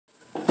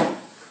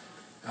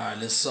Alright,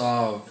 let's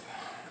solve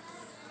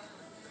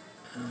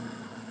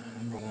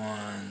number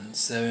 1,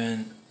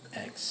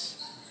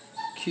 7x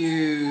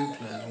cubed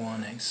plus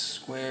 1x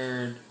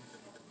squared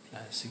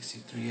plus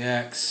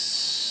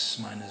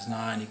 63x minus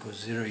 9 equals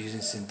 0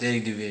 using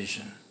synthetic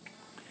division.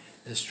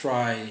 Let's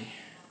try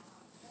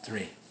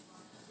 3.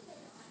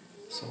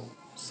 So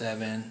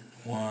 7,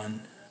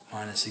 1,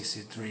 minus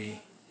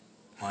 63,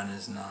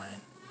 minus 9.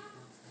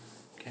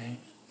 Okay,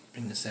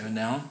 bring the 7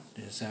 down.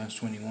 The 7 is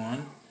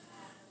 21.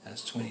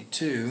 That's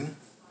 22.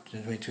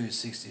 22 is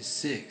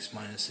 66.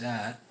 Minus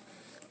that,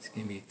 it's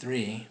going to be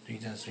 3. 3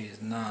 times 3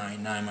 is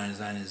 9. 9 minus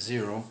 9 is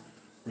 0.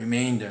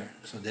 Remainder.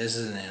 So this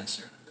is an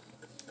answer.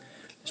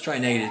 Let's try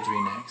negative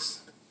 3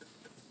 next.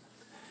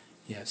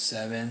 You have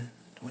 7,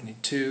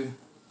 22,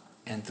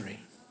 and 3.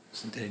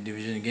 Synthetic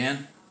division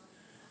again.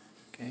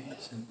 Okay,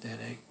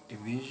 synthetic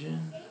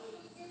division.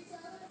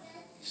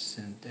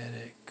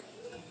 Synthetic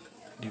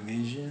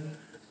division.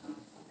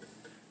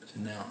 So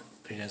now,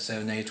 3 times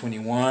 7 negative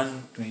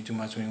 21. 22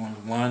 minus 21 is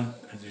 1.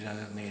 3 times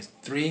 7 negative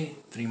 3.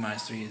 3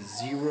 minus 3 is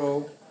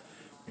 0.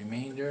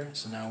 Remainder.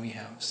 So now we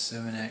have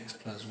 7x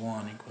plus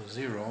 1 equals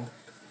 0.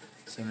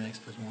 7x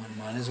plus 1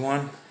 minus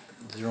 1.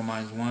 0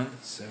 minus 1.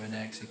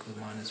 7x equals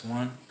minus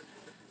 1.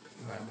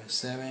 Divide by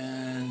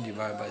 7.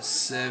 Divide by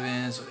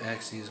 7. So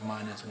x is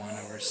minus 1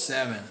 over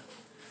 7.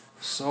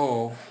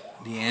 So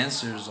the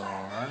answers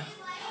are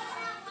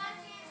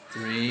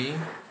 3,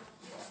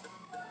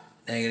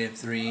 negative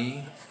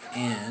 3,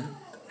 and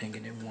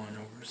negative 1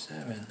 over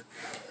 7.